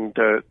interesting,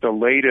 the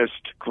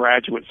latest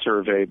graduate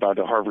survey by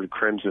the Harvard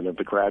Crimson of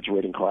the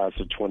graduating class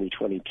of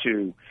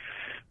 2022.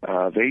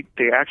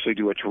 They actually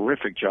do a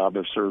terrific job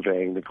of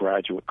surveying the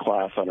graduate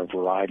class on a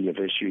variety of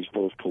issues,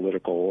 both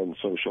political and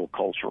social,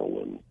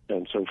 cultural,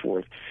 and so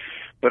forth.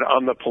 But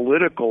on the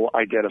political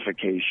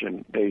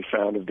identification, they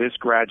found of this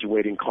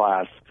graduating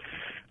class,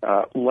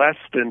 less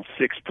than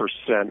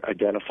 6%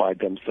 identified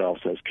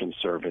themselves as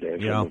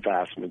conservative, and the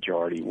vast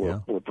majority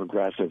were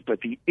progressive.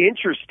 But the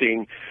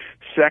interesting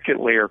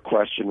second layer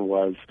question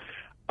was,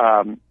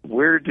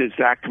 where does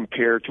that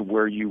compare to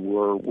where you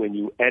were when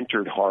you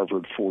entered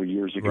Harvard 4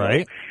 years ago?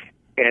 Right.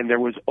 And there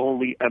was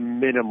only a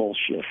minimal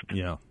shift.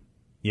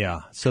 Yeah.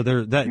 So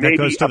that maybe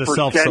goes to the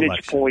self-selection. Maybe a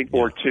percentage point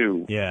or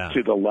two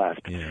to the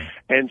left. Yeah.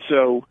 And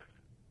so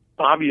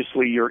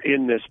obviously you're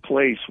in this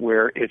place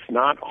where it's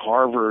not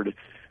Harvard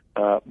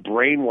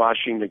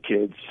brainwashing the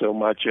kids so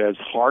much as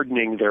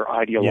hardening their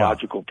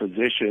ideological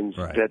positions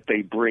that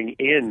they bring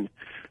in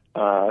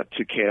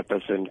to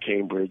campus in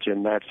Cambridge,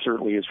 and that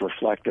certainly is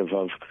reflective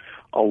of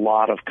a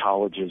lot of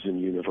colleges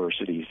and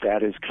universities.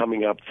 That is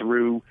coming up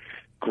through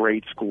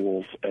grade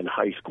schools and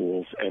high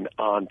schools and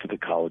on to the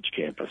college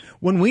campus.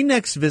 When we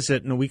next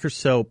visit in a week or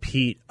so,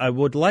 Pete, I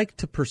would like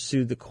to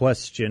pursue the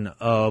question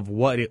of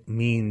what it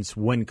means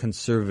when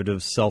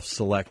conservatives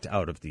self-select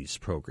out of these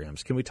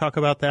programs. Can we talk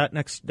about that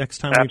next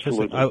time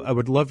Absolutely. we visit? I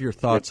would love your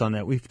thoughts on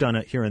that. We've done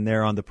it here and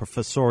there on the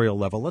professorial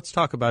level. Let's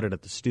talk about it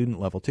at the student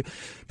level, too.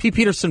 Pete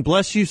Peterson,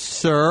 bless you,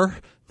 sir.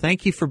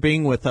 Thank you for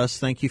being with us.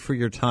 Thank you for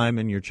your time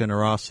and your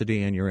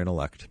generosity and your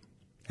intellect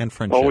and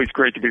friendship. Always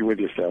great to be with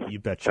you, Seth. You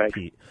betcha, Thanks.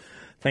 Pete.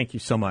 Thank you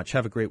so much.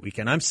 Have a great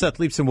weekend. I'm Seth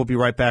Leibson. We'll be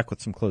right back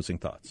with some closing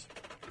thoughts.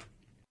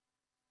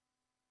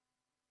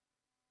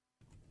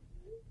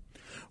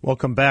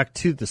 Welcome back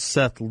to the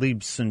Seth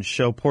Leibson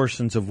Show,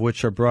 portions of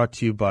which are brought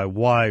to you by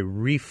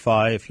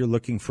YRefi. If you're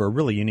looking for a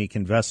really unique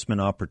investment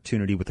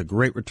opportunity with a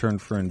great return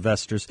for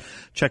investors,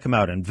 check them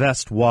out,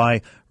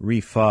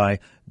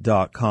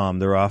 investYRefi.com.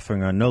 They're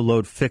offering a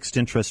no-load fixed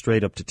interest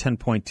rate up to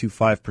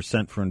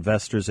 10.25% for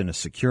investors in a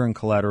secure and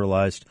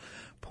collateralized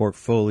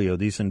portfolio.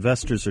 These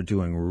investors are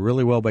doing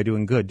really well by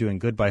doing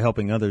good by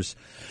helping others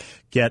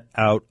get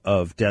out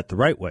of debt the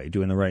right way,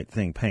 doing the right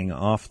thing, paying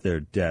off their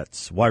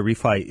debts.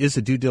 Y-Refi is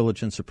a due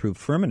diligence approved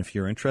firm, and if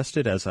you're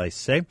interested, as I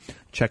say,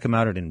 check them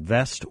out at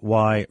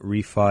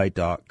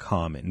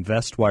investyrefi.com.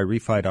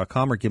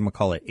 Investyrefi.com, or give them a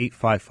call at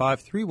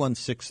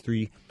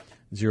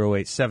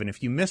 855-316-3087.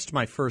 If you missed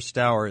my first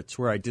hour, it's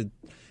where I did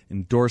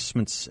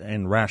endorsements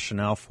and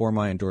rationale for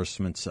my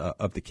endorsements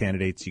of the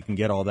candidates. You can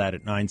get all that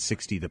at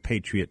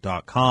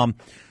 960thepatriot.com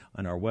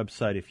on our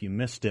website if you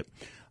missed it.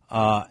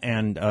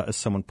 And as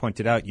someone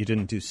pointed out, you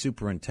didn't do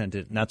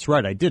superintendent. And that's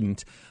right, I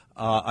didn't.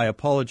 I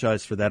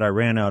apologize for that. I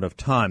ran out of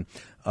time.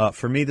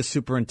 For me, the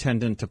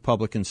superintendent of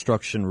public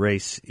instruction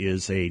race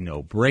is a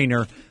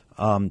no-brainer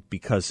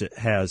because it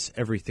has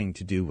everything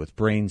to do with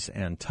brains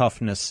and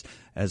toughness,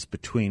 as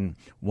between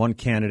one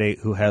candidate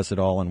who has it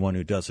all and one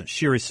who doesn't.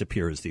 Shiri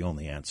Sapir is the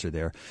only answer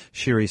there.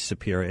 Shiri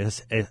Sapir,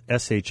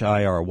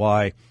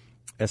 S-H-I-R-Y,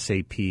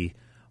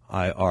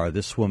 S-A-P-I-R.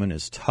 This woman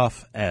is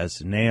tough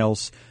as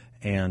nails.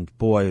 And,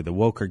 boy, the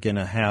woke are going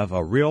to have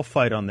a real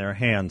fight on their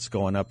hands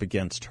going up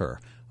against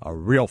her. A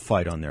real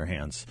fight on their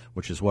hands,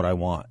 which is what I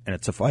want. And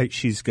it's a fight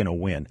she's going to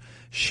win.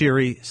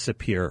 Shiri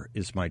Sapir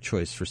is my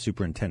choice for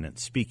superintendent.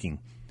 Speaking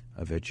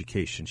of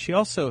education, she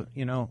also,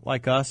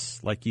 like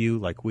us, like you,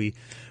 like we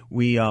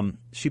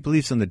she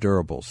believes in the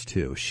durables,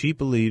 too. She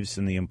believes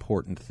in the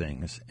important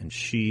things, and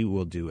she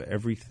will do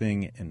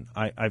everything. And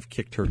I've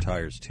kicked her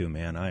tires, too,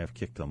 man. I have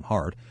kicked them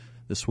hard.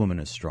 This woman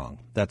is strong.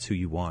 That's who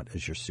you want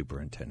as your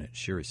superintendent,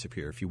 Shiri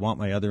Sapir. If you want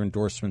my other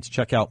endorsements,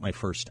 check out my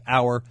first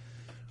hour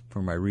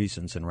for my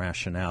reasons and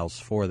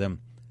rationales for them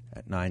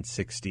at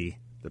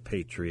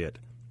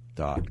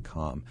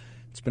 960thepatriot.com.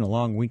 It's been a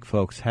long week,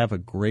 folks. Have a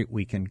great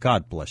weekend.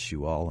 God bless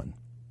you all, and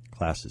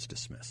class is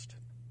dismissed.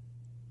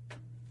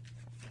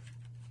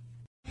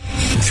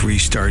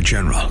 3-star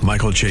General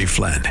Michael J.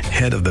 Flynn,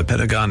 head of the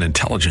Pentagon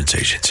Intelligence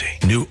Agency,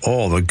 knew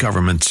all the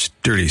government's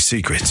dirty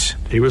secrets.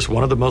 He was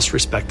one of the most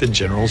respected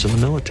generals in the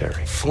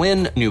military.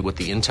 Flynn knew what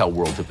the intel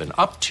world had been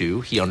up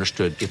to. He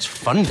understood its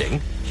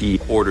funding. He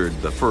ordered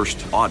the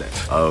first audit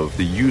of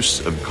the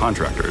use of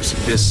contractors.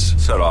 This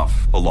set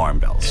off alarm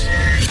bells.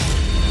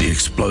 The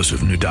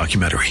explosive new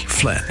documentary,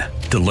 Flynn,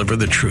 Deliver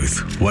the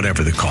Truth,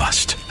 Whatever the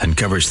Cost,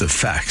 uncovers the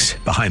facts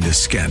behind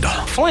this scandal.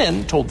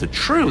 Flynn told the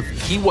truth.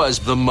 He was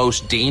the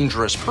most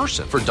dangerous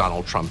person for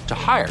Donald Trump to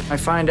hire. I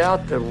find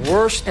out the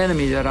worst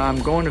enemy that I'm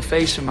going to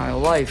face in my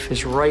life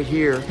is right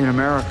here in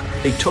America.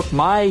 They took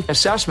my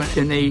assessment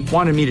and they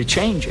wanted me to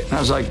change it. And I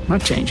was like, I'm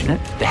not changing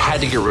it. They had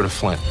to get rid of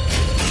Flynn.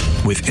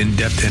 With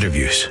in-depth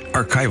interviews,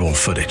 archival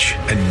footage,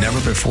 and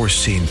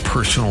never-before-seen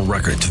personal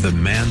records of the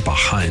man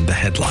behind the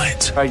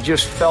headlines. I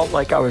just felt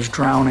like I was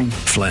drowning.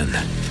 Flynn,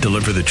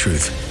 Deliver the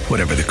Truth,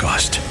 Whatever the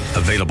Cost.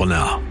 Available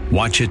now.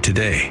 Watch it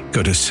today.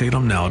 Go to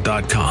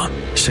salemnow.com.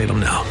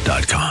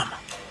 salemnow.com.